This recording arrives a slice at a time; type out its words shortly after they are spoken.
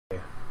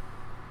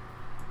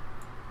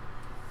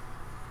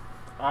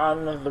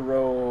On the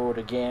road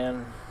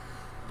again.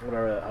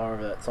 Whatever,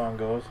 however that song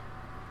goes.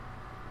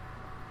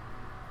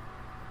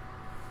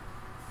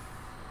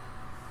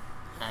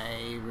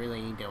 I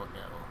really don't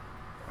know.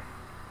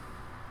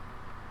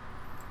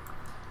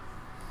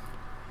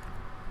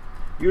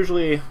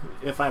 Usually,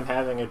 if I'm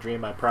having a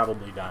dream, I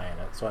probably die in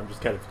it, so I'm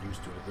just kind of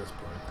used to it at this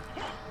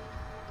point.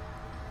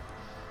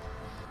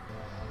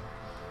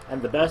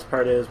 And the best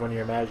part is when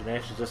your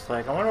imagination is just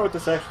like, I wonder what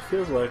this actually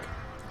feels like.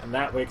 And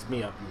that wakes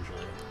me up, usually.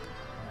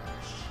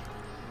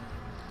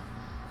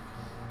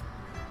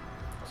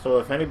 So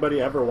if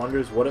anybody ever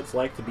wonders what it's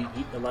like to be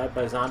eaten alive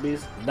by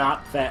zombies,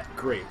 not that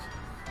great.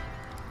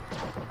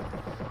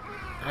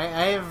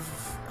 I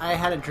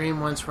had a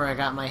dream once where I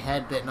got my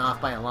head bitten off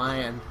by a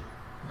lion.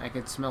 I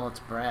could smell its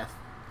breath,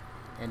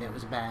 and it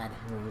was bad.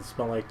 And it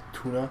smelled like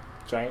tuna,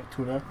 giant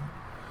tuna.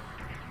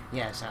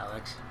 Yes,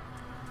 Alex.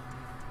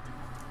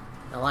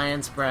 The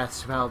lion's breath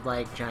smelled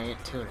like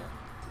giant tuna.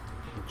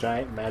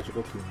 Giant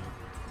magical tuna.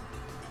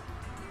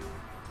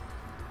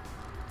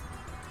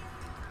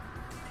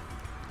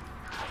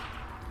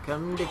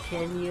 Come to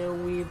Kenya,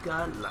 we've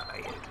got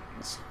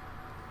lions.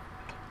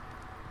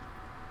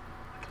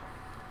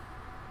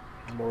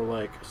 More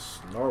like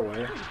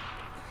Norway.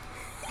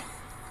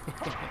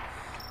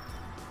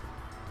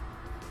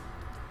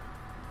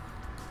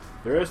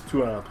 There is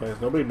two on the plains.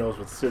 Nobody knows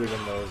what's sitting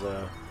in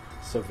those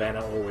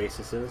savanna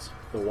oases,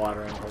 the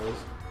watering holes.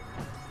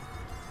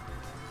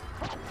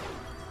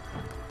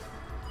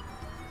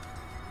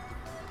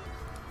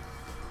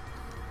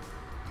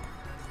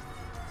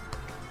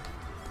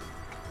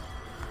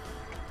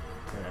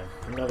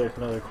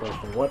 Another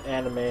question. What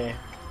anime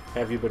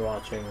have you been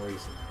watching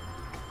recently?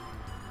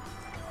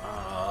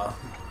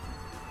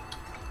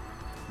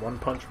 One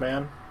Punch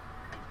Man.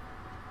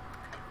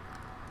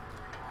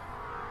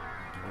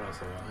 What else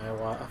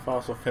I've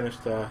also finished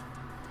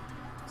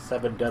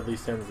Seven Deadly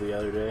Sins the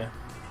other day.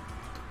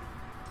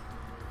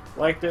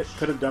 Liked it.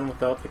 Could have done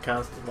without the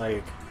constant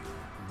like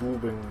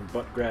boob and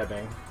butt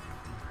grabbing.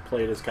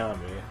 Played as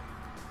comedy.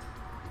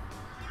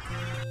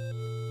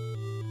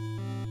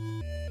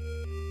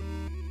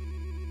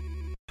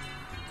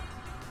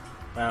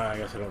 I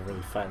guess I don't really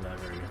find that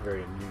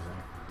very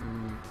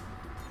amusing.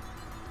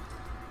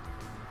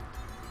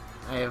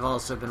 I have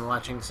also been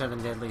watching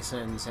Seven Deadly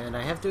Sins, and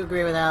I have to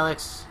agree with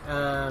Alex.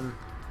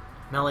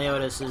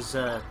 Meliodas'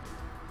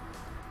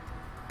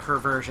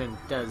 perversion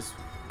does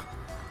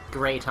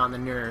grate on the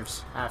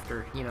nerves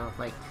after, you know,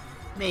 like,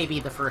 maybe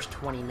the first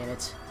 20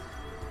 minutes.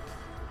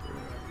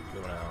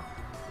 Wow.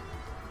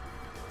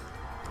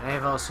 I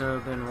have also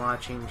been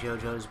watching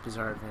JoJo's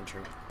Bizarre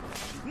Adventure.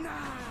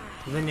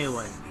 The new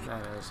one,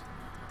 that is.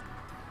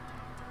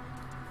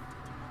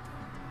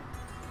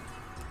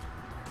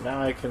 Now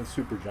I can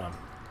super jump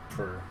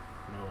for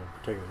no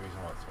particular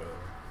reason whatsoever.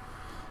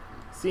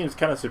 Seems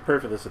kind of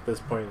superfluous at this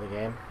point in the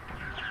game.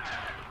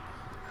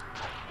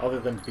 Other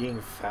than being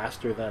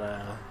faster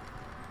than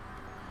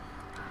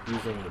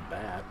using the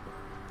bat.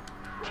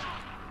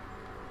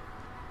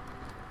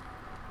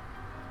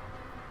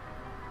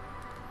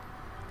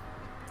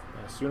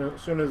 As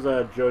soon as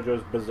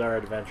JoJo's Bizarre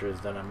Adventure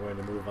is done, I'm going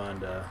to move on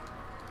to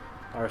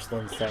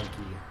Arslan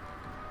Senki.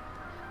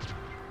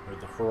 Or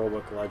the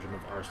Heroic Legend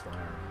of Arslan,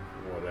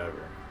 or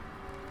whatever.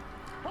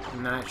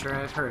 I'm not sure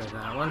I've heard of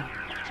that one.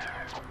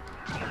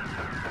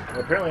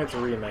 Well, apparently it's a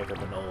remake of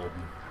an old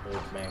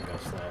manga /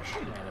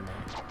 anime.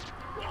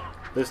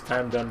 This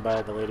time done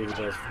by the lady who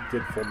did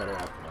Full Metal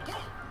Alchemist.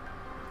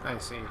 I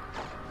see.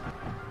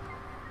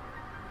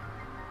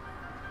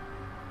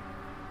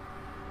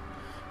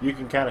 You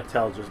can kind of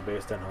tell just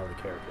based on how the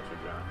characters are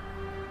drawn.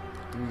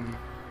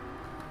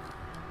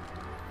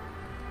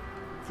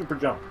 Super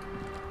jump.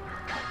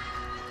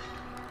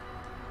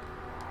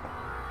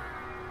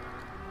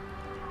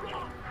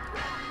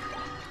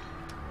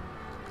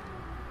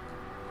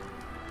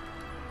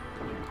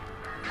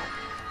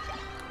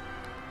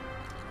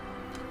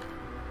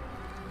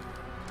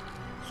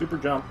 Super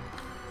jump.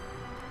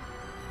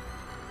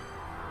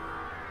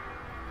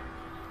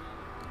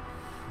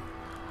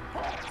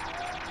 It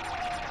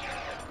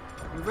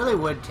really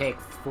would take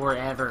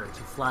forever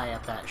to fly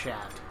up that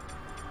shaft.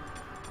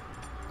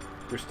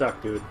 You're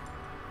stuck, dude.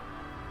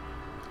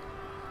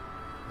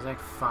 I was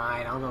like,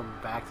 fine, I'll go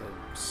back to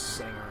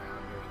sitting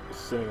around here.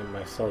 Just sitting in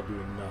my cell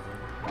doing nothing.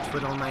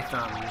 Twiddle my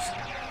thumbs.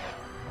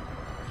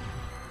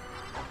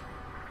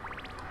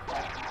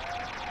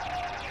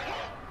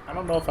 I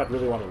don't know if I'd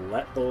really want to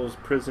let those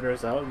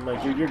prisoners out. I'm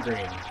like, dude, you're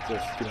green.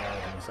 Just, you know,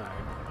 on the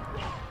side.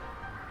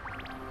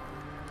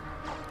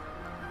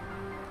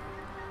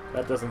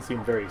 That doesn't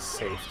seem very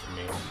safe to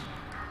me.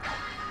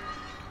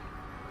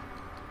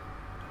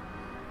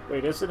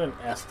 Wait, isn't an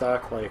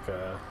estoc like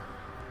a...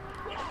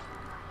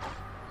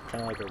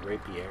 kind of like a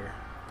rapier?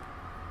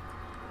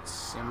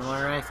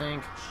 Similar, I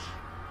think.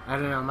 I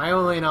don't know. My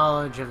only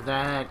knowledge of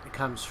that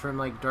comes from,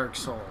 like, Dark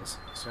Souls,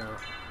 so...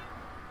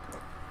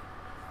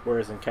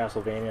 Whereas in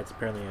Castlevania, it's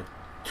apparently a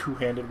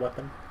two-handed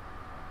weapon.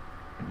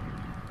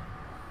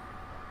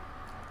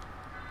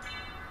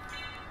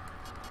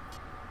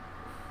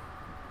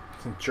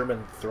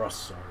 German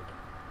thrust sword.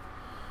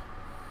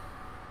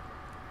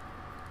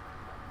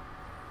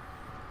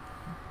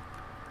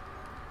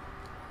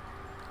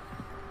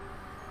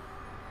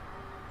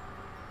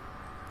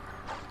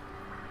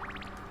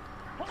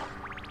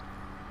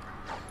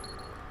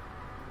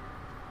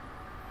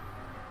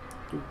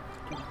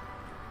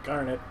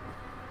 Garnet.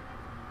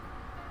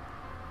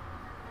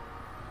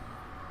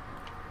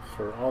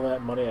 For all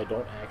that money I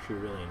don't actually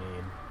really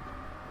need.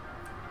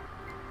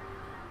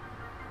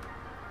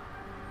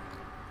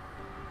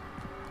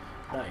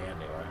 Not yet,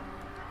 anyway.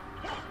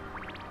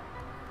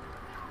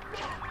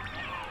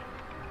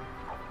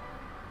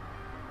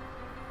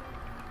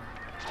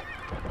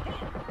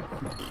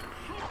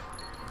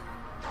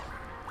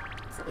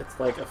 It's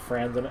like a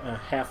friend and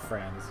a half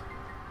friends.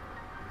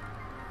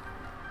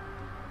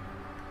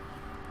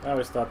 I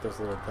always thought this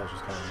little touch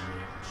was kind of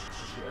neat.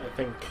 I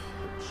think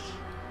it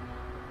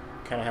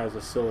kind of has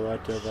a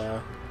silhouette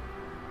of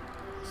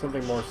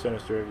something more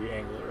sinister if you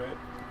angle it right.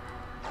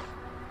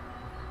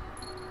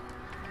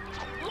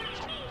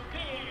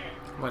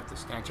 What, the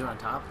statue on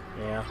top?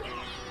 Yeah.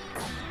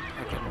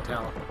 I couldn't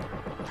tell.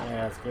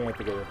 Yeah, it's gonna have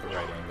to get it at the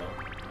right angle.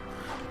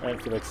 I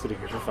didn't feel like sitting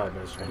here for 5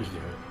 minutes trying to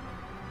do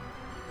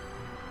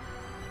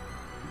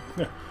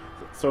it.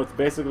 So it's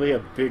basically a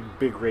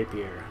big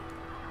rapier.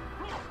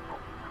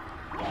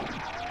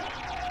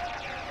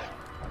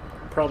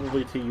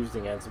 Probably to use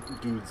against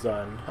dudes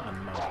on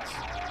mounts.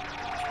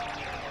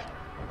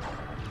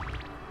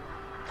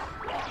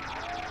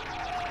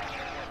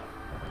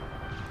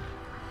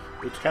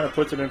 Which kind of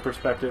puts it in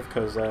perspective,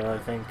 because I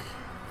think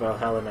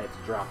Valhalla Knights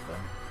dropped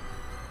them.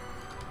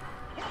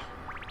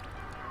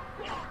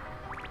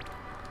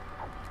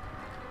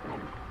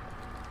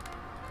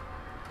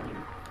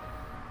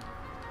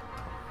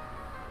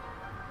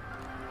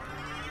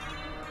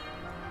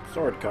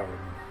 Sword card.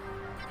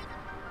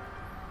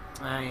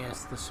 Ah,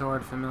 yes, the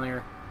sword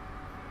familiar.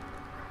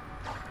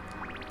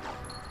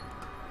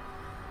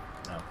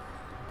 Now,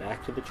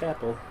 back to the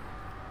chapel.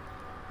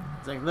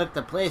 It's like, look,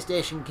 the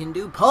PlayStation can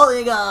do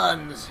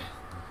polygons!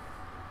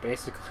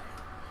 Basically.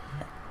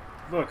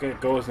 Look, it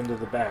goes into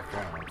the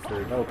background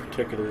for no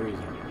particular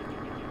reason.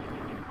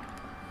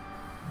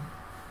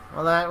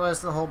 Well, that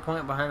was the whole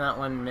point behind that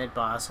one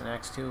mid-boss in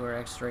X2 or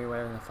X3,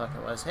 whatever the fuck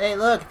it was. Hey,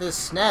 look,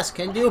 this SNES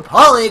can do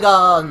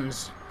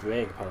polygons!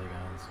 Big polygons.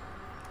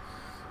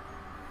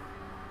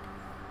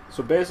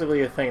 So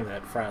basically a thing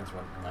that Franz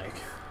wouldn't like.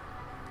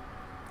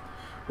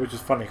 Which is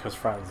funny, because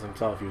Franz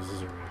himself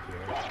uses a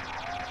rapier.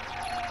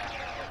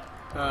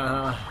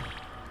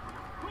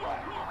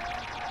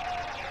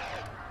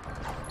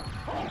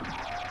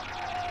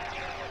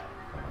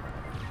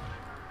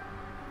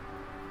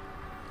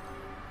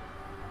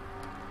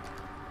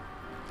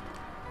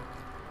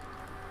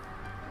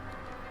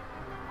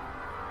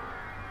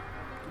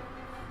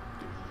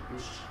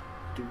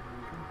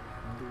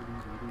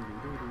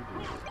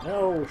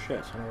 No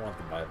shit, I don't want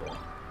the Bible.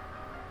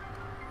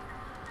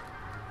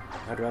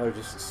 I'd rather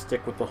just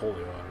stick with the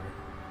holy water.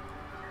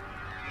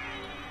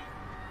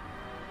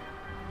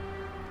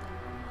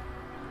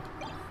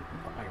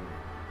 I'm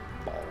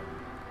balling.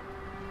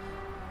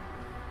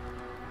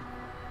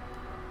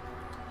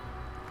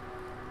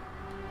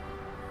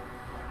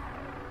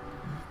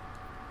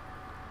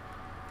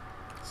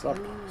 Sup,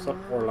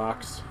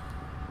 warlocks.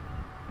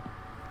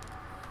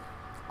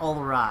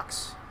 All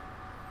rocks.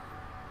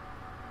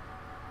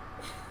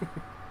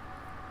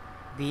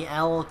 The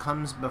L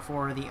comes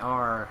before the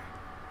R.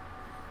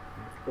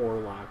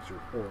 Orlocks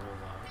or oral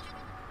locks.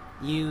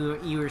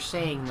 You were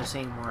saying the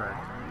same word.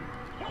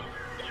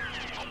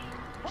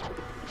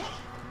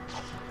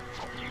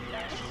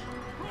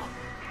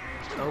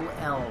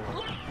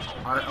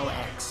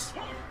 O-L-R-O-X.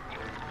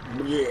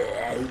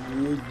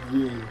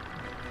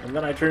 And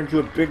then I turned into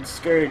a big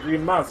scary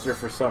green monster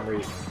for some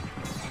reason.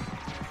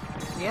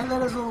 Yeah,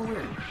 that is a little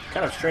weird.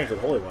 Kind of strange that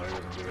holy water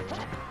doesn't do it.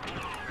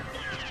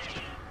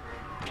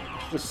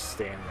 Just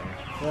stand there.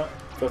 Well,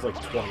 it does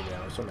like 20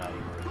 damage, so not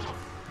even.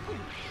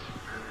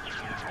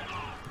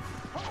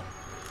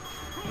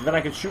 And then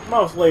I can shoot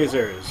mouse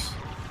lasers.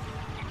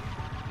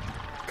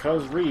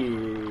 'Cause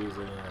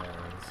reasons.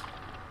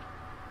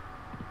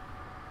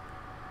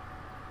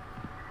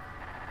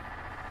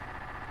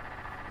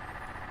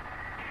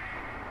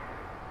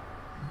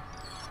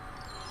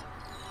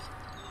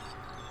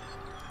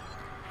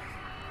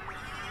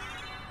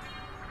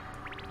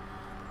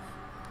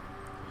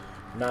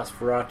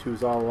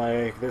 Nosferatu's all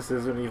like, this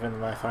isn't even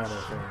my final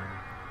thing.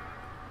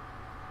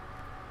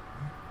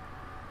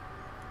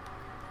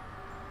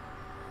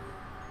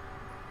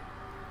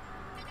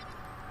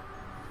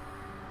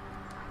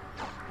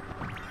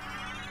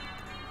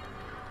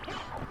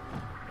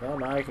 Well,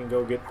 now I can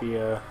go get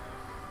the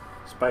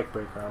spike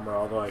breaker armor,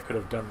 although I could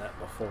have done that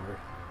before.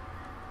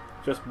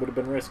 Just would have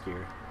been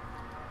riskier.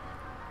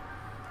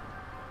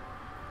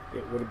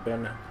 It would have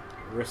been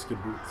risky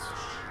boots.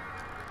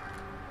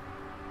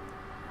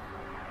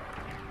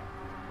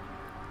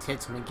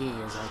 Tits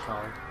McGee, as I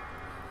call it.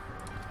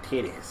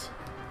 Titties.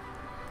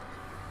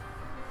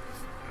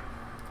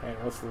 Alright,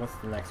 what's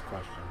the next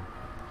question?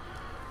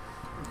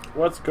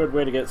 What's a good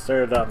way to get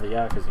started on the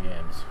Yakuza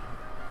games?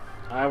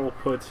 I will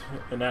put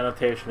an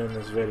annotation in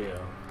this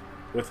video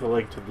with a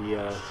link to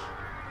the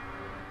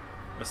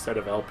a set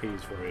of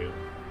LPs for you.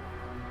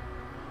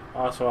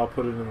 Also, I'll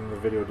put it in the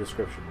video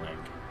description link.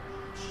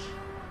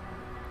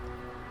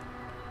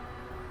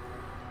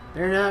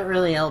 They're not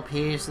really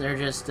LPs, they're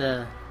just,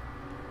 A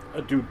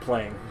dude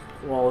playing.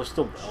 Well, there's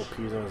still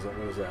LPs,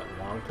 what is that,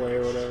 long play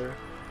or whatever?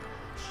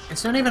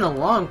 It's not even a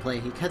long play,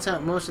 he cuts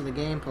out most of the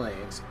gameplay.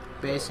 It's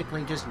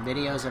basically just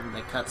videos of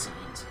the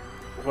cutscenes.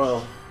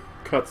 Well,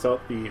 cuts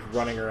out the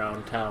running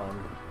around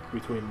town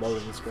between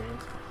loading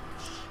screens.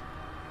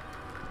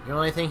 The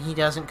only thing he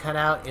doesn't cut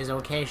out is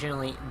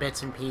occasionally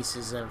bits and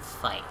pieces of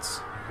fights.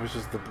 Which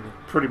is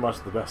pretty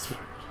much the best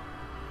part.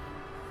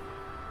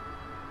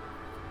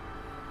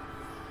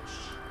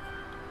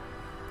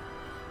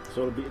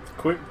 So it's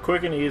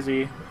quick and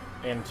easy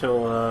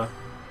until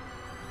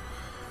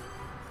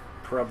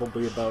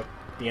probably about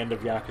the end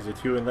of Yakuza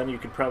 2, and then you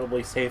could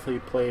probably safely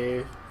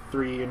play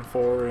 3 and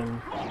 4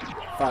 and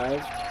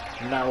 5.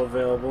 Now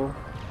available,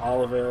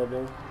 all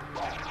available.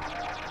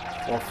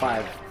 Well,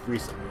 5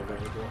 recently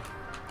available.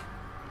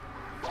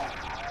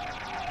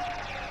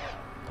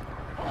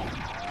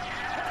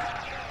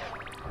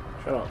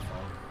 Shut up,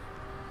 phone.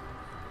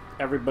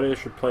 Everybody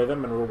should play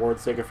them and reward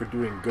Sega for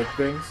doing good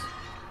things.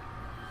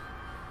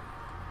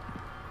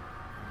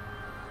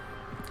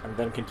 And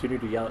then continue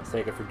to yell at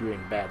Sega for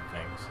doing bad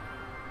things.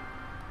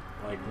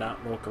 Like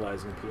not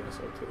localizing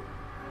PSO2.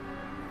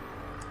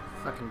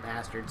 Fucking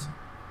bastards.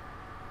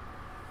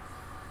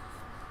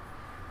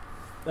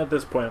 At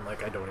this point,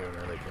 like, I don't even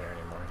really care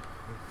anymore.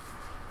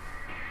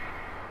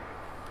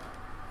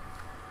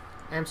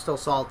 I'm still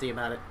salty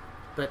about it,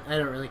 but I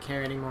don't really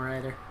care anymore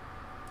either.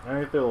 I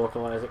think if they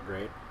localize it,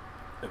 great.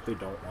 If they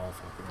don't, well,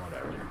 fucking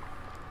whatever.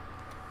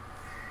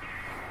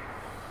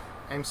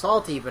 I'm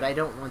salty, but I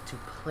don't want to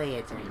play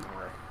it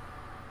anymore.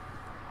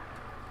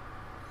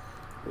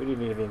 We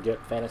didn't even get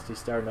Phantasy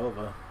Star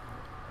Nova.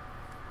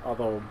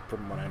 Although,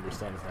 from what I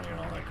understand, it's not even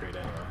all that great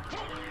anyway.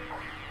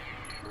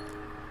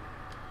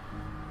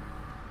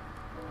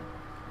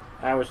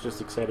 I was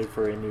just excited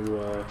for a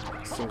new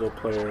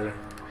single-player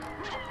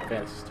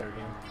Phantasy Star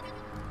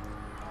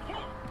game.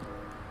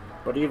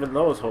 But even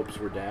those hopes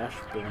were dashed,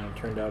 and it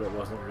turned out it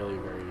wasn't really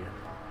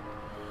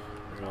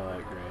all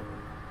that great.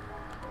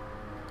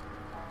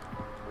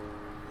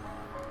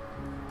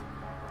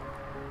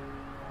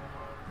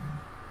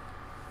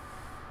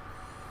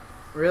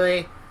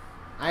 Really,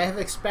 I have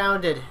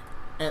expounded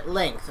at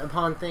length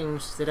upon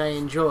things that I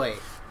enjoy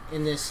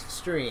in this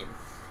stream.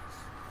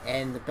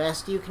 And the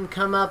best you can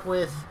come up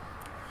with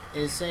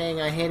is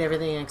saying I hate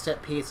everything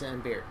except pizza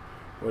and beer.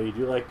 Well, you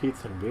do like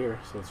pizza and beer,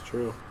 so it's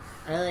true.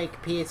 I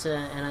like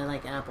pizza and I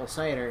like apple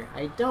cider.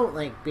 I don't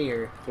like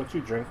beer. Don't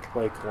you drink,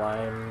 like,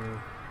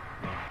 lime...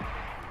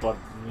 But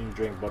you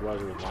drink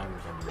Budweiser with lime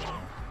or something, don't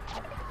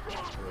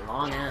you? A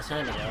long ass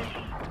time ago.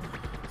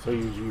 So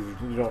you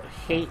don't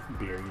hate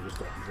beer, you just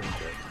don't drink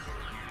it.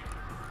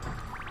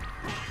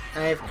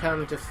 I've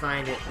come to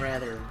find it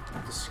rather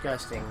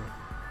disgusting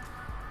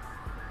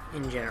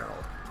in general.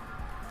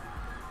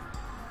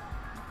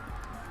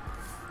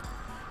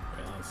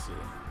 Yeah, let's see.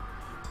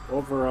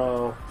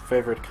 Overall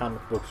favorite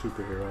comic book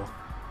superhero,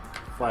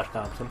 Flash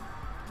Thompson.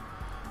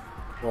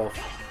 Well,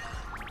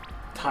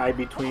 tie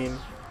between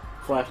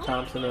Flash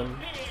Thompson and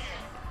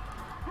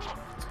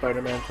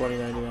Spider-Man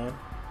 2099.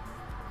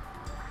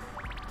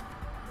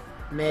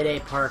 Mayday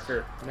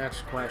Parker.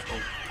 Next question.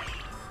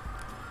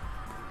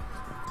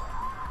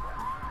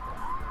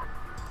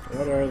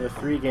 What are the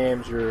 3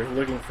 games you're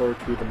looking forward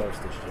to the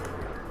most this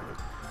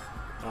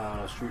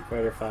year? Street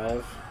Fighter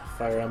V,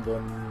 Fire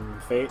Emblem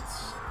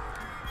Fates,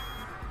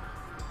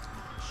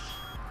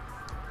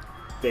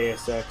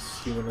 Deus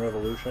Ex Human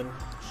Revolution.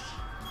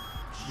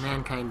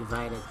 Mankind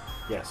Divided.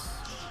 Yes,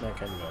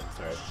 Mankind Divided,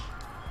 sorry.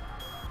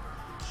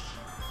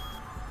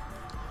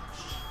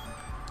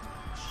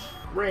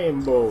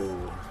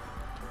 Rainbow.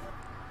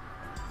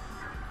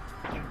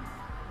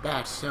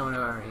 That's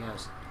Sonar,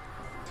 yes.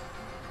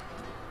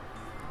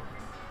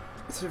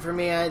 So for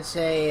me, I'd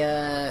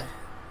say,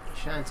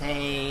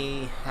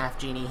 Shantae, Half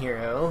Genie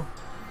Hero,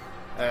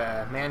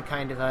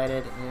 Mankind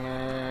Divided,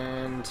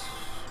 and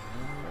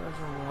there's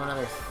one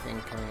other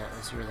thing coming out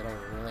this year that I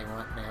really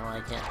want now.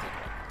 I can't think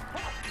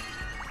of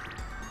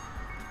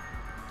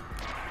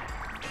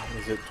it.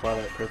 Is it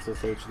Twilight Princess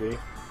HD?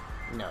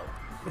 No.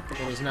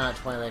 It is not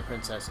Twilight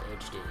Princess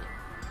HD.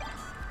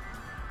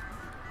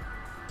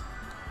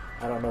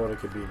 I don't know what it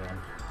could be then.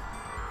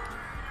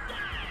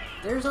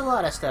 There's a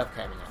lot of stuff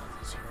coming out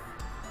this year.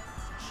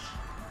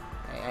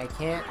 I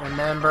can't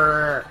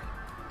remember.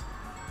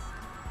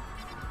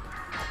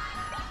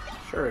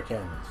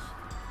 Shurikens.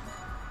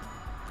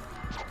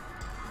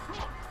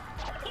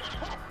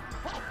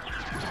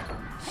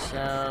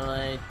 So,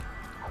 like,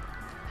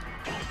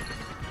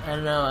 I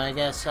don't know, I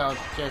guess I'll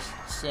just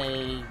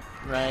say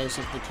Rise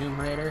of the Tomb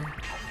Raider,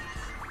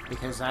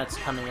 because that's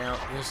coming out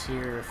this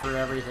year for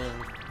everything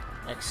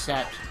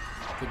except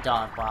the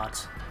dog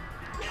box.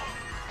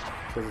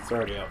 Because it's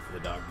already out for the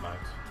dog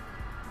box.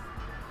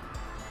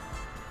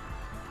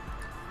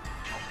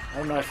 I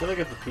don't know, I feel like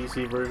if the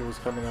PC version was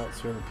coming out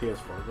soon, the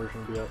PS4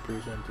 version would be out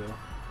pretty soon too.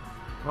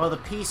 Well, the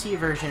PC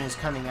version is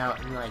coming out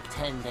in like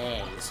 10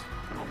 days.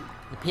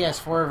 The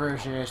PS4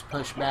 version is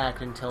pushed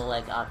back until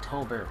like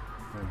October.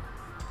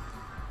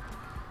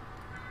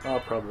 I'll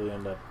probably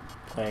end up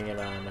playing it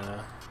on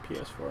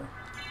PS4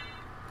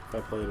 if I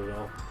played it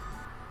all.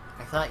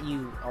 I thought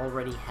you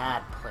already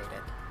had played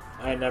it.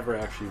 I never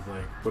actually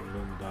like put it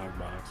in the dog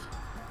box.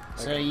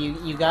 So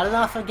you got it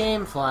off of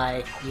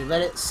GameFly, you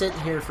let it sit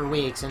here for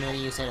weeks, and then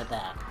you sent it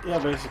back. Yeah,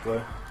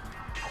 basically.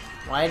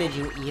 Why did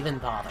you even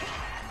bother?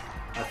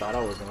 I thought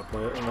I was gonna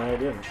play it, and then I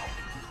didn't.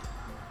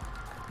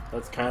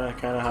 That's kind of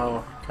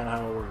how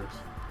it works.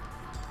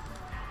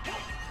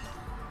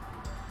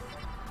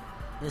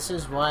 This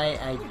is why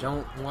I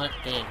don't want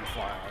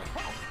GameFly.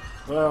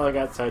 Well, I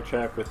got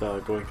sidetracked with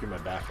going through my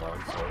backlog,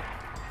 so.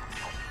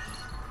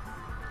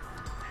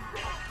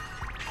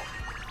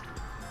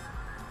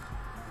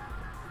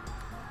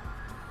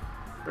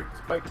 Break the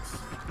spikes.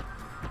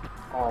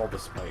 All the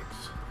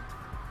spikes.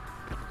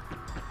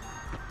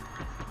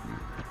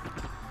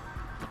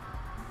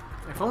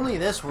 If only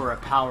this were a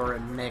power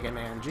in Mega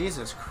Man.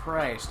 Jesus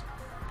Christ.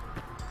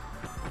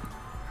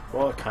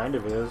 Well, it kind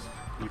of is.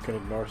 You can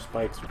ignore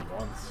spikes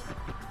once.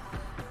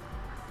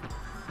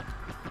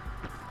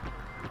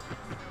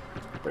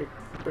 Break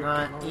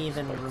Not all the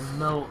even spikes.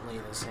 remotely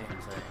the same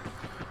thing.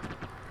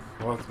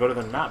 Well, it's better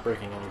than not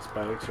breaking any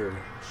spikes or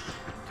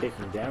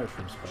taking damage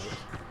from spikes.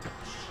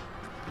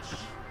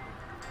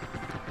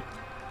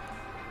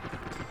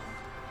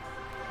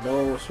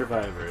 No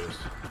survivors.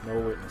 No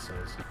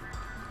witnesses.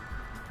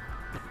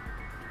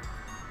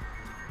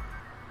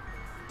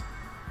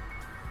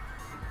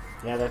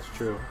 Yeah, that's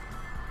true.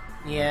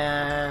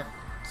 Yeah,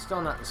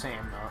 still not the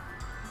same though.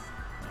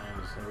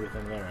 There's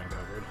everything there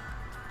uncovered.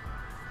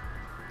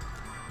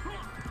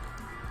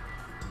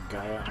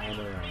 Gaia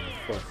armor and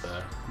what,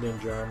 the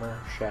ninja armor,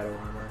 shadow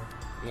armor.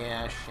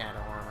 Yeah,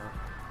 shadow armor.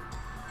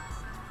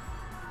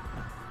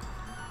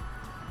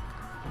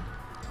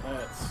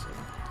 Let's see.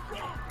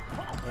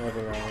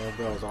 Anything wrong with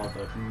that was all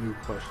the new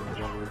questions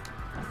that were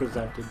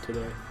presented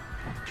today.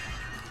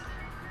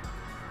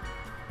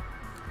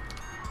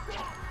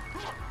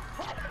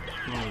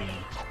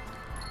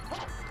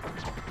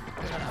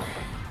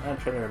 I'm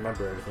trying to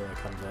remember everything that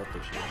comes out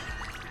this year.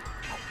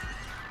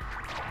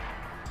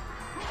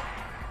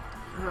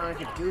 I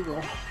could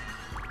Google.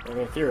 I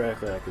mean,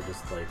 theoretically, I could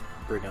just like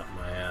bring up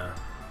my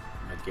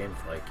my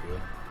GameFly queue,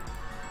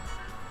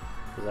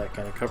 because that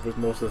kind of covers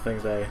most of the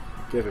things I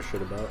give a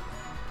shit about.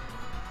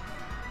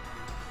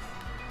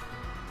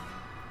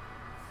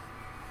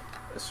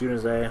 As soon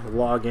as I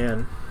log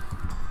in,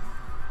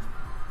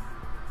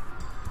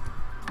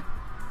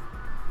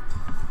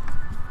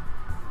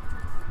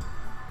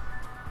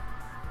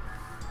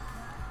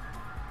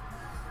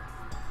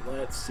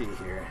 let's see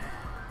here.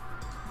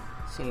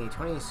 Let's see,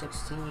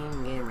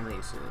 2016 game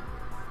releases.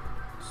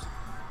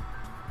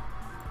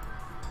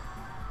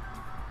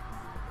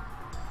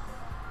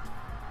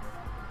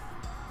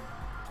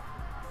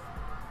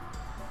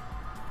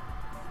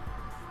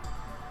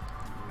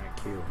 My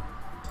queue.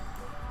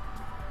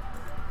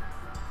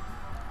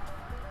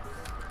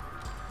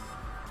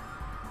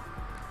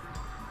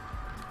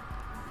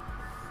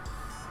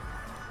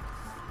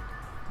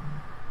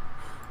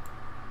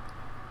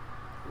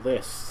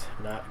 List,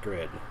 not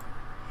grid.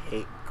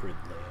 Hate grid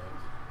layouts.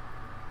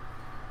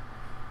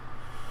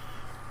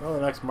 Well,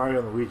 the next Mario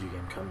and Luigi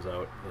game comes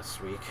out this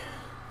week.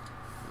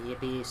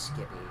 Yippee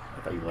skippy.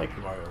 I thought you liked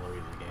Mario and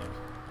Luigi games.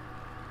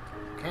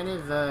 Kind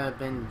of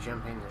been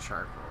jumping the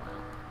shark for a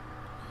while.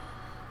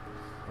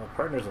 Well,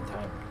 Partners in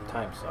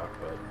Time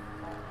sucked, but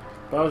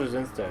Bowser's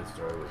Inside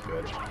Story was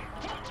good.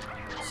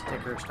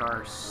 Sticker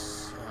Star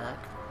suck.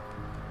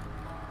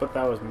 But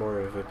that was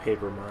more of a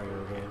Paper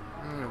Mario game.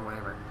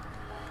 Whatever.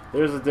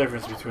 There's a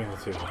difference between the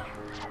two.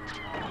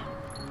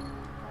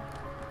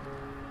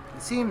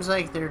 It seems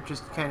like they're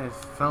just kind of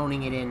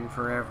phoning it in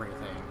for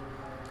everything.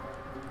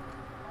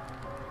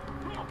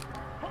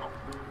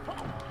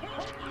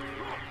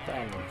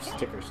 That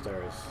Sticker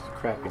Star's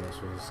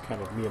crappiness was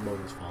kind of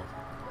Miyamoto's fault.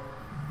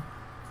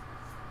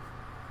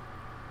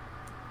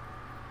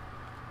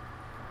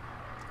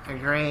 A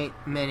great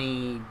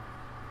many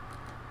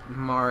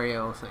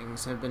Mario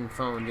things have been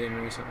phoned in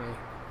recently.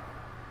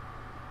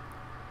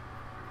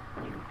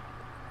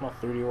 Well,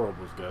 3D World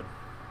was good.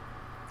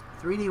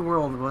 3D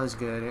World was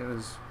good. It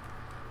was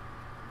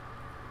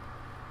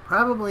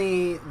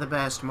probably the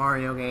best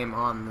Mario game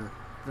on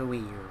the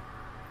Wii U.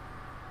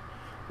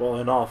 Well,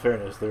 in all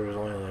fairness, there was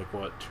only like,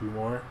 what, 2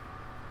 more?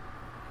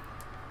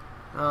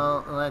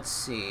 Well, let's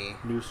see.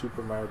 New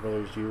Super Mario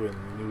Bros. U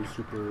and New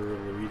Super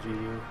Luigi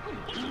U.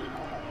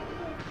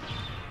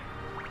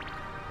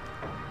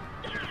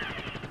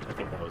 I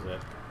think that was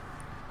it.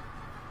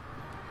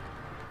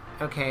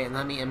 Okay,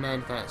 let me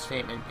amend that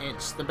statement.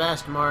 It's the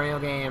best Mario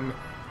game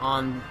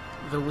on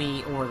the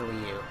Wii or the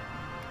Wii U.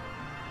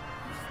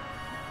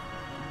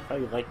 How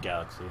you like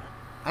Galaxy?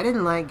 I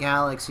didn't like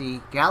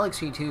Galaxy.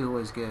 Galaxy 2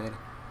 was good.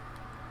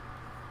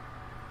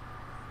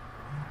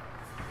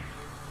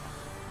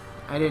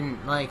 I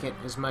didn't like it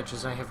as much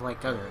as I have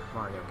liked other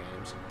Mario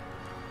games.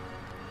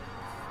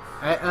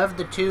 Of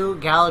the two,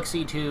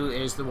 Galaxy 2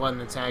 is the one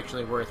that's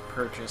actually worth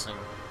purchasing.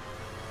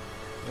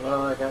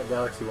 Well, I got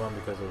Galaxy 1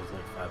 because it was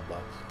like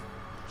 $5.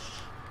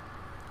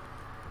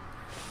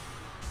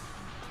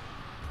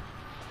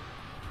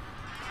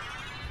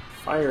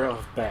 Fire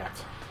of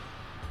Bat.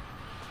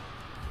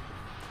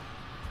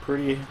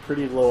 Pretty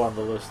low on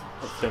the list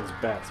of things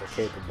bats are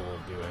capable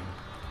of doing.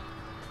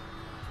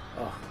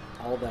 Oh,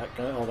 all that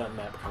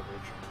map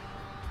coverage.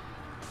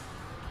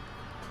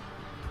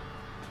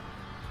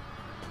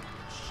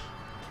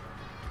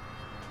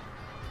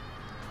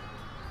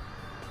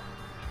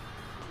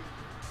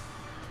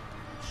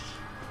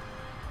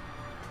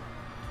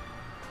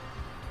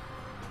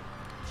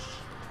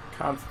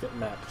 Constant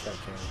map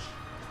checking.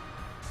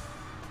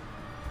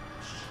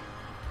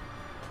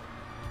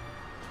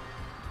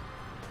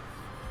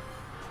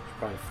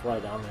 Probably fly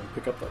down there and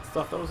pick up that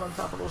stuff that was on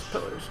top of those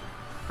pillars.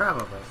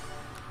 Probably.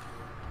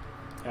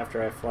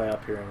 After I fly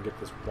up here and get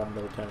this one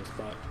little tiny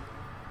spot.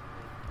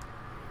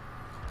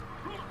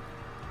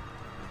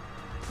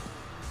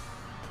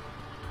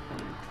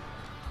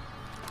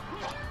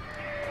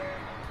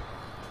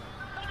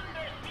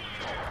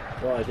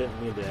 Well, I didn't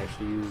mean to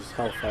actually use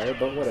Hellfire,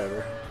 but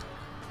whatever.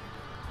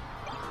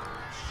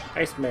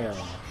 Ice Mail,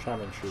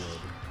 Shaman Shield.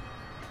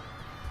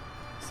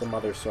 Some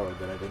other sword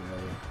that I didn't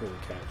really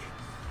catch.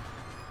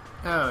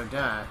 Oh,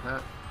 duh.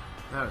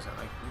 That was it.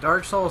 Like,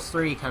 Dark Souls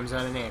 3 comes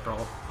out in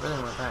April.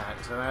 Really want that.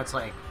 So that's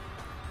like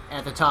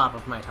at the top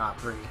of my top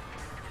 3.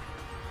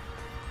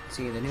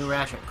 See, the new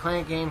Ratchet &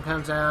 Clank game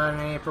comes out in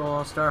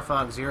April. Star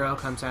Fox Zero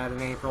comes out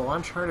in April.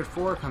 Uncharted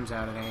 4 comes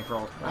out in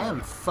April. I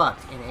am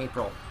fucked in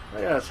April.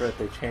 Oh, yeah, that's right.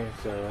 They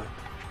changed.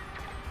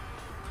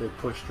 They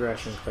pushed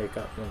Ratchet & Clank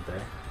up, didn't they?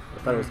 I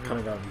thought it was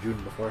coming out in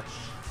June before.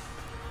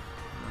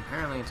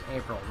 Apparently it's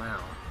April now.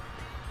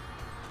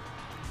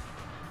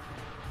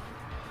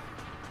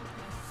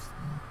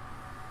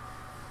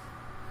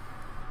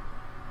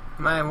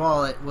 My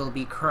wallet will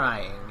be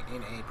crying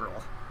in April.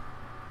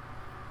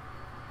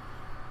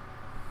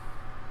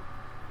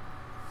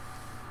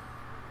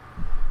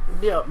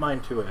 Yeah,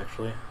 mine too,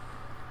 actually.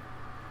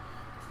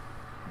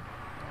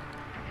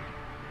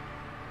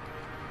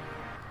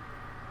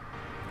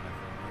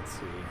 Let's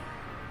see.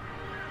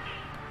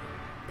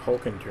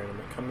 Pokken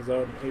Tournament comes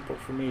out in April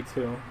for me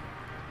too.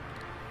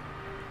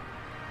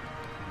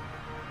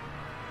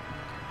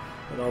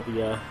 And all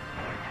the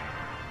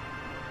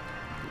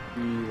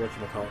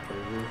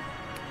whatchamacallit,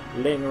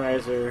 the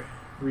Langriser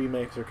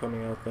remakes are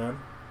coming out then.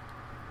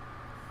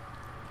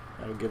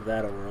 I'll give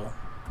that a whirl.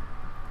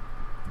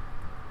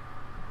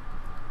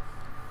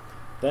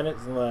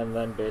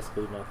 Then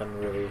basically nothing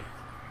really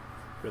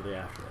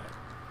after that.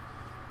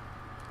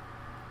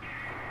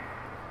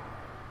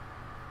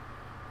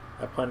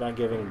 I plan on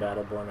giving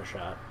Battleborn a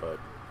shot, but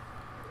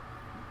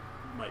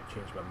might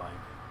change my mind.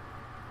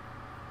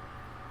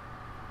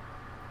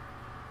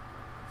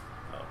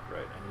 Oh,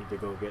 right, I need to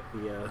go get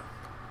the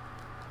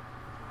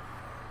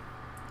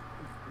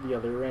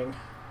other ring.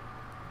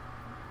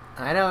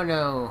 I don't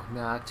know,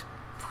 Noct.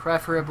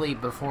 Preferably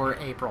before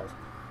April.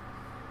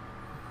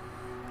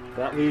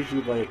 That leaves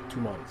you like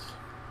 2 months.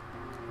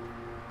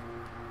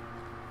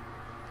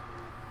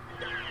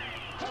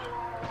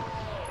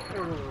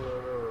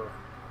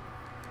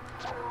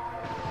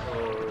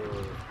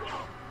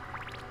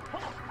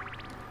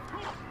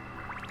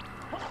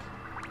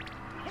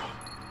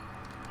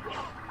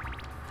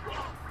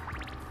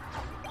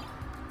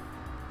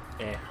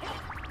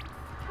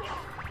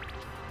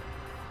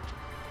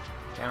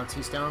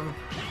 Bouncy Stone.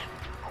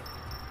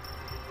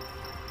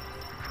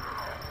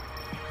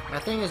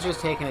 That thing is just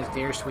taking its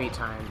dear sweet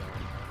time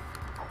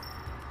there.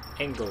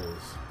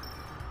 Angles.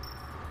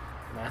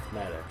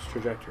 Mathematics.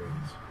 Trajectories.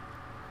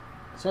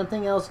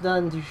 Something else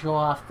done to show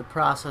off the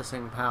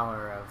processing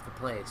power of the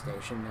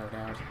PlayStation, no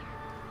doubt.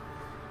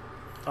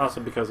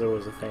 Also because there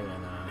was a thing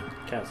on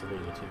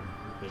Castlevania 2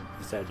 they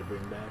decided to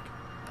bring back.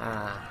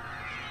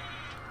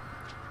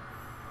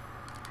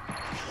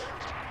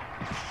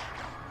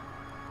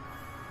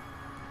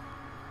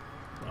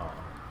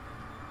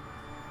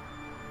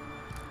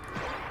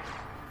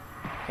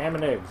 Ham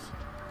and eggs.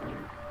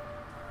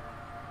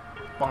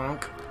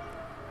 Bonk.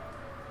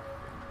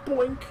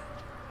 Boink.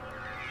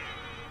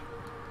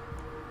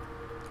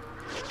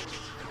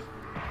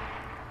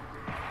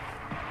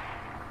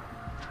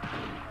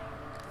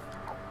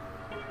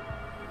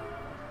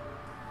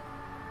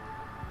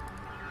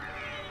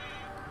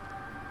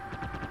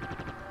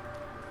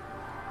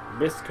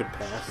 This could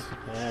pass.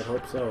 Yeah, I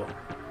hope so.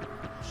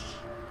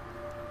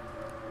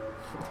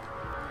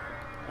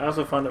 I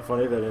also found it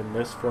funny that in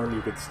this form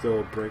you could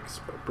still break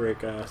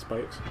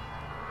spikes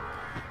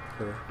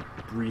for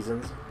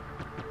reasons.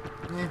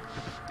 Yeah.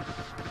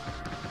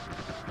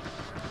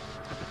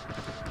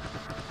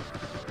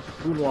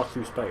 Moonwalk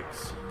through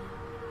spikes.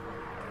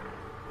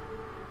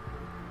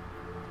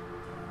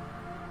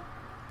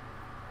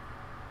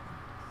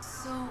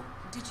 So,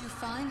 did you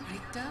find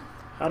Richter?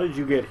 How did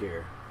you get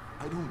here?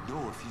 I don't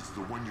know if he's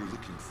the one you're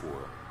looking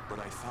for, but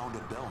I found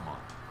a Belmont.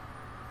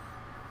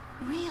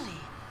 Really?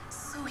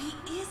 So he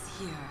is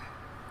here.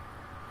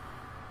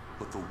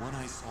 But the one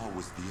I saw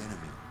was the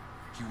enemy.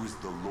 He was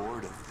the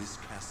lord of this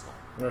castle.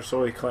 Or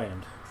so he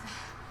claimed.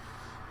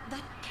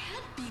 That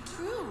can't be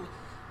true.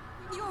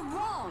 You're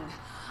wrong.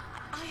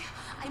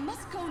 I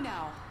must go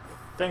now.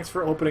 Thanks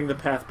for opening the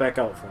path back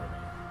out for me.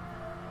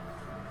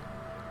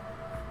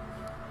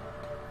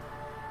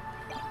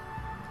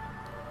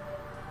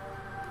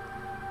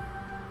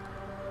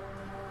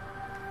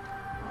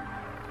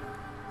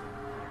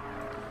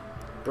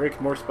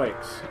 Break more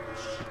spikes.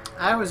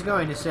 I was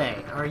going to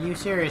say, are you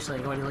seriously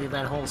going to leave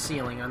that whole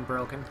ceiling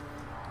unbroken?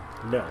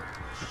 No.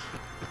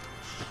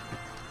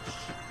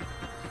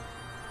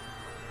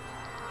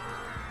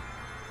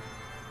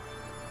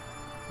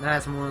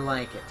 That's more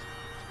like it.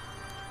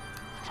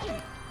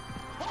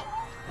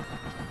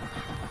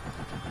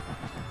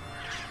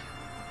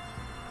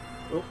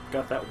 Oh,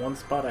 got that one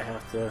spot I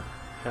have to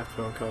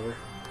uncover.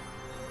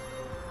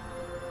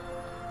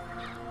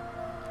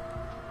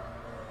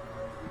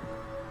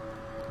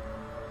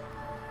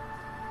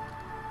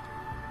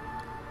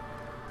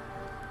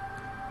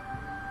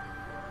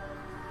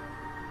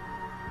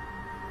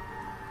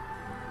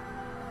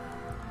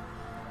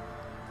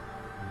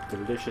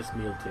 Delicious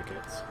meal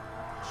tickets.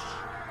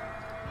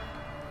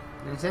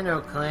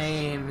 Nintendo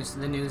claims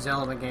the new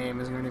Zelda game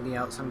is going to be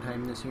out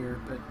sometime this year,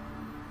 but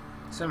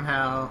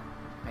somehow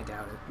I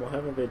doubt it. Well,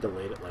 haven't they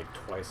delayed it like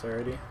twice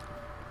already?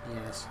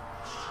 Yes.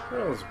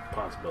 Well, there's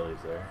possibilities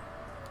there.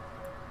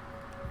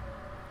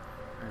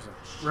 There's a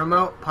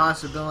remote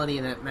possibility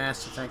that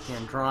Mass Effect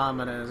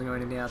Andromeda is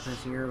going to be out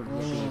this year.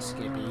 Yippee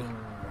skippy.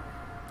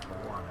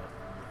 I want it.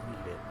 I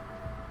need it.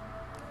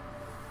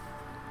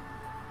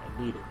 I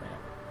need it, man.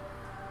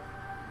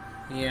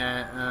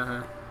 Yeah,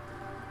 uh-huh.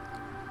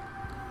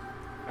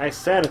 I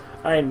said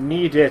I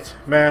need it,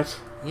 Matt.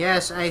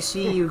 Yes, I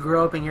see you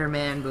groping your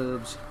man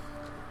boobs.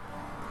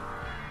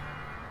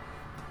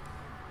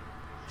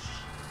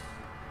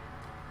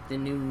 The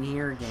new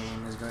Nier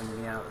game is going to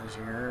be out this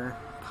year.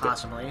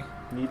 Possibly.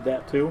 Need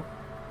that too?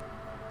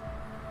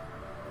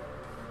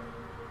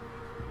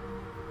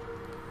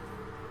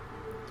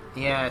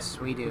 Yes,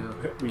 we do.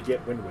 We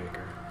get Wind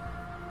Waker.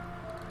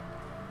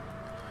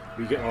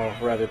 We get, oh,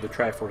 rather the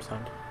Triforce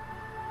Hunt.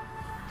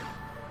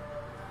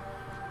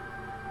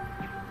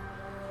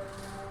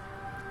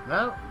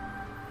 Well,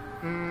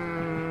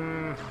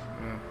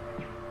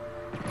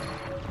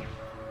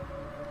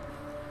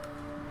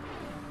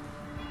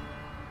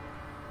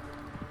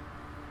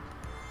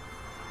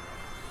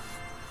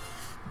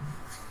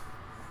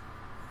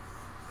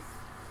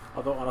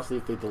 Although, honestly,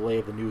 if they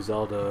delay the new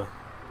Zelda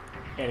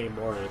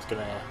anymore, it's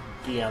gonna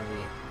be on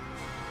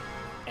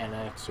the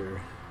NX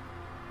or...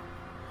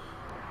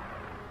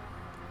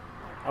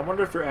 I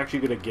wonder if they're actually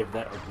gonna give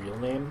that a real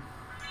name.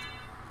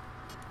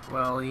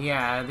 well,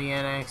 yeah, the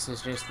NX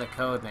is just the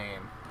code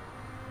name.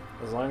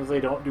 As long as they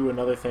don't do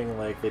another thing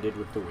like they did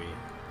with the Wii.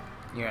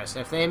 Yes,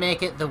 if they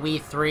make it the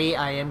Wii 3,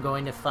 I am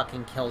going to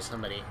fucking kill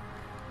somebody.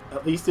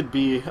 At least it'd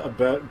be a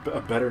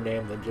better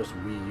name than just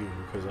Wii U,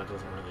 because that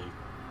doesn't really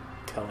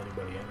tell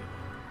anybody anything.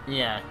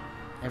 Yeah.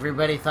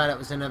 Everybody thought it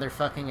was another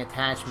fucking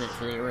attachment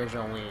for the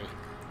original Wii.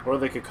 Or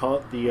they could call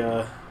it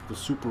the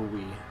Super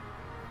Wii.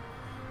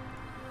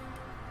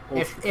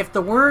 If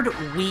the word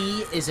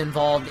Wii is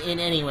involved in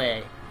any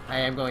way, I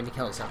am going to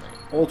kill something.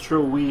 Ultra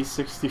Wii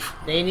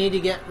 64. They need to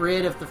get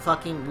rid of the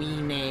fucking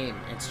Wii name.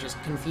 It's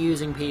just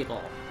confusing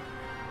people.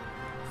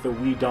 The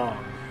Wii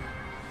Dong.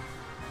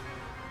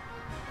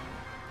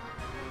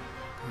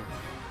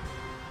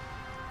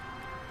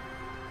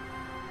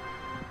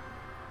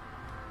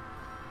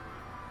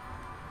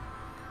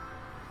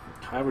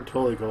 I would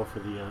totally go for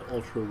the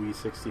Ultra Wii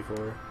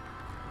 64.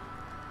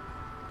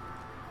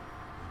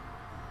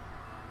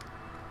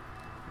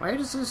 Why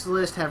does this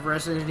list have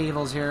Resident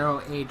Evil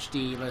 0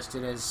 HD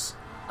listed as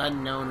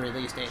unknown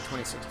release date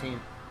 2016?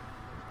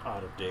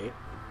 Out of date.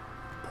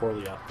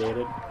 Poorly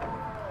updated.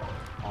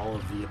 All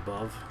of the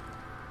above.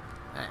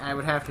 I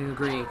would have to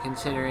agree,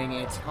 considering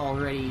it's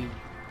already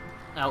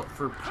out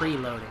for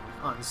preloading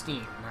on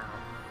Steam now.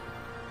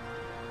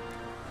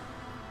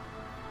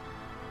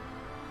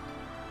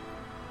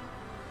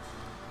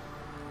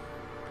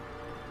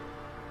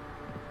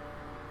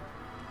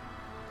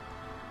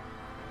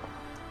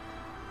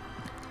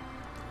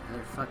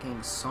 Another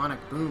fucking Sonic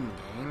Boom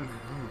game.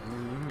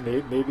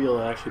 Maybe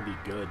it'll actually be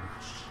good.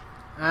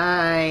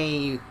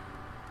 I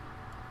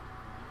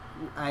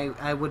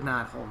would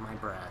not hold my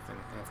breath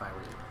if I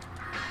were you.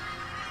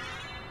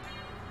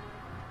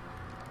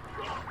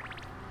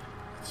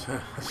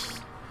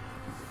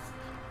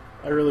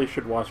 I really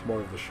should watch more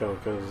of the show,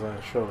 because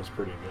the show is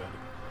pretty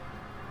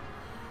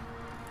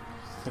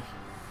good.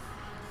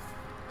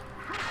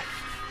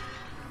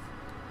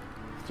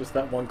 Just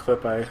that one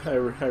clip I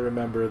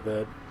remember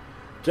that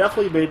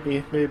definitely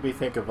made me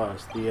think of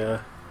us.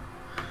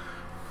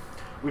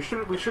 We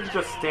should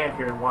just stand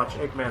here and watch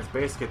Eggman's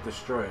base get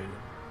destroyed.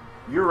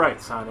 You're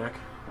right, Sonic.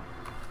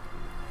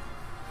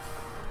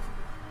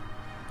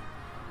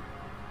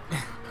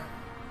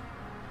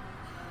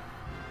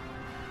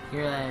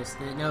 realize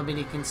that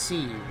nobody can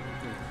see you.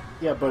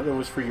 Yeah, but it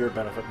was for your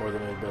benefit more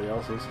than anybody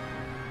else's.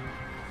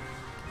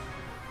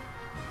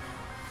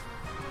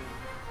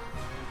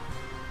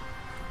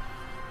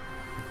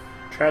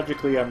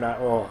 Tragically, I'm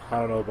not... Well, I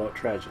don't know about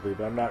tragically,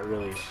 but I'm not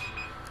really...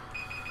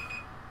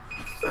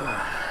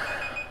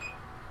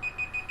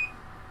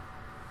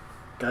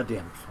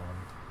 Goddamn phone.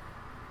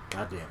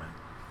 Goddamn it.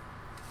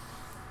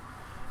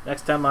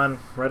 Next time on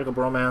Radical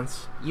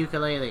Bromance...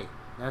 Ukulele.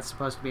 That's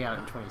supposed to be out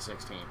in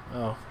 2016.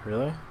 Oh,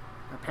 really?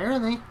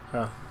 Apparently.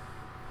 Huh.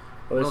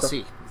 Well, We'll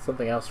see.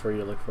 Something else for you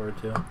to look forward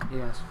to.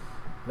 Yes.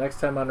 Next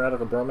time on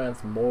Radical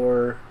Bromance,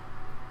 more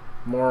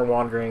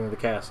wandering the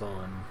castle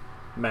and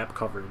map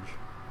coverage.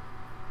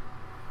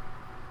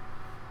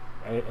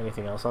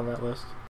 Anything else on that list?